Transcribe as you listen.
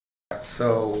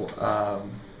So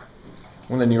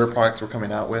one of the newer products we're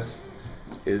coming out with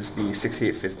is the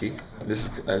 6850. This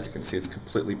is, as you can see, it's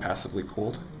completely passively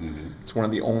cooled. It's one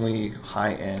of the only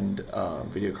high-end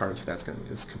video cards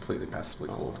is completely passively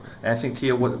cooled. And I think,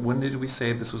 Tia, when did we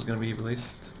say this was going to be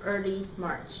released? Early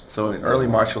March. So in early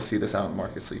March you'll see this out in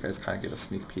market, so you guys kind of get a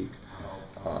sneak peek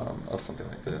of something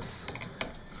like this.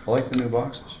 I like the new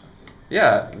boxes.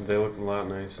 Yeah. They look a lot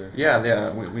nicer.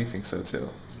 Yeah, we think so too.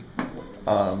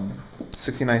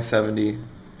 6970,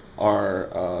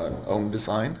 our own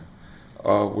design.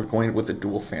 We're going with the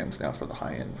dual fans now for the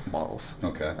high-end models.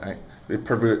 Okay. Right? It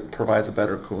provides a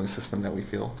better cooling system that we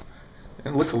feel,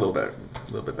 and it looks a little bit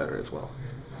better as well.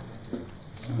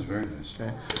 That was very nice.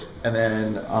 Okay. And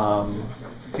then I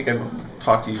think I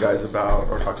talked to you guys about,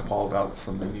 or talked to Paul about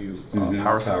some of the new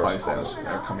power supplies that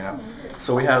are coming out.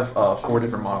 So we have 4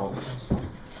 different models.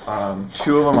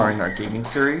 2 of them are in our gaming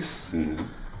series,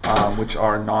 which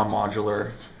are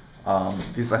non-modular.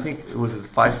 These, I think, it was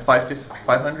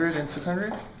 500 and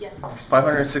 600? Yeah.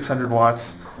 500 and 600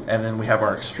 watts, and then we have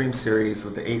our Extreme series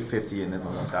with the 850 and then the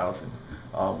 1000,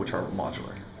 which are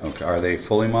modular. Okay. Are they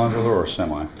fully modular or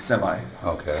semi? Semi.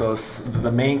 Okay. So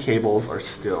the main cables are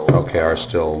still. Okay, are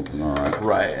still all right.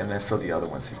 Right, and then so the other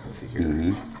ones you can see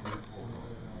here.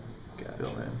 Get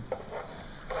built in.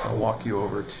 So I'll walk you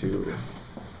over to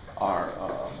our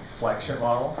flagship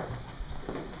model,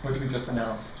 which we just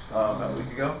announced about a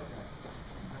week ago.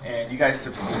 And you guys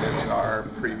have seen this in our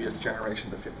previous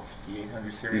generation, the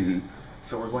 5800 series.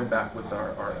 So we're going back with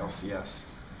our LCS.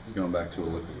 Going back to a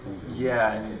liquid cooling.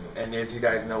 Yeah, and as you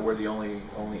guys know, we're the only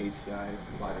ATI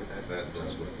provider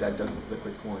that does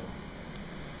liquid cooling.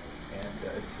 And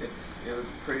it was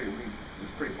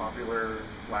pretty popular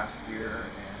last year,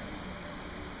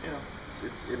 and you know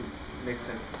it makes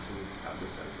sense to have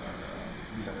this as our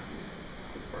centerpiece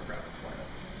for our graphics lineup.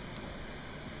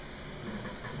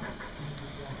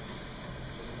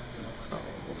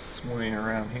 Swinging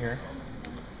around here.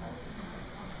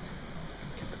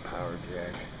 Get the power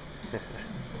jack.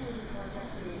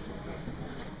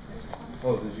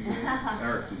 Oh, did you get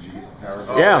Eric? Did you get power?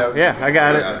 Oh, Yeah, I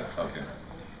got it. Okay.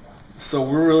 So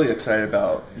we're really excited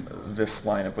about this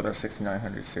lineup with our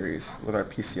 6900 series with our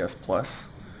PCS Plus.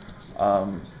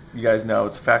 You guys know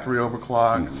it's factory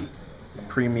overclocked,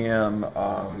 premium,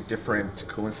 different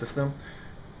cooling system,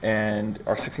 and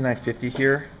our 6950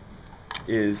 here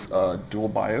is dual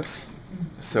BIOS,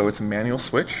 so it's a manual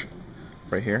switch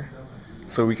right here,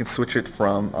 so we can switch it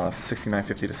from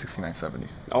 6950 to 6970.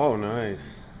 Oh, nice.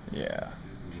 Yeah.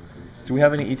 Do we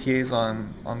have any ETAs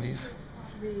on these?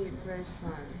 Very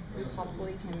soon. We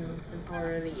probably can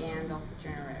before the end of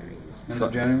January. End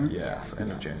of January? Yeah, so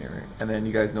end of January. And then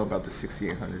you guys know about the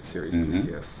 6800 series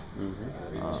PCS.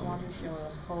 We just want to show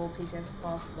a whole PCS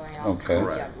Plus lineup. Okay.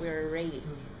 Yeah, we're ready.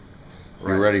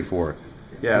 We're ready for it.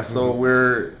 Yeah, so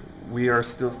we are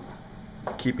still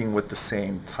keeping with the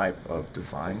same type of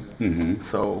design.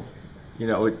 So, you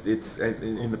know, it's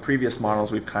in the previous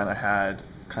models we've kind of had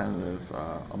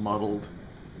a muddled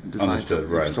design. Understood,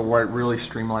 right. So we're really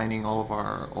streamlining all of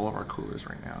our coolers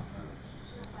right now.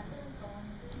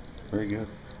 Very good.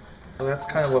 So that's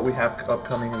kind of what we have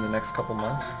upcoming in the next couple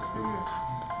months.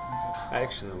 I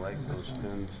actually like those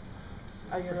pins.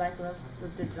 Oh, you like the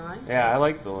design? Yeah, I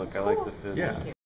like the look. I like the pins. Yeah.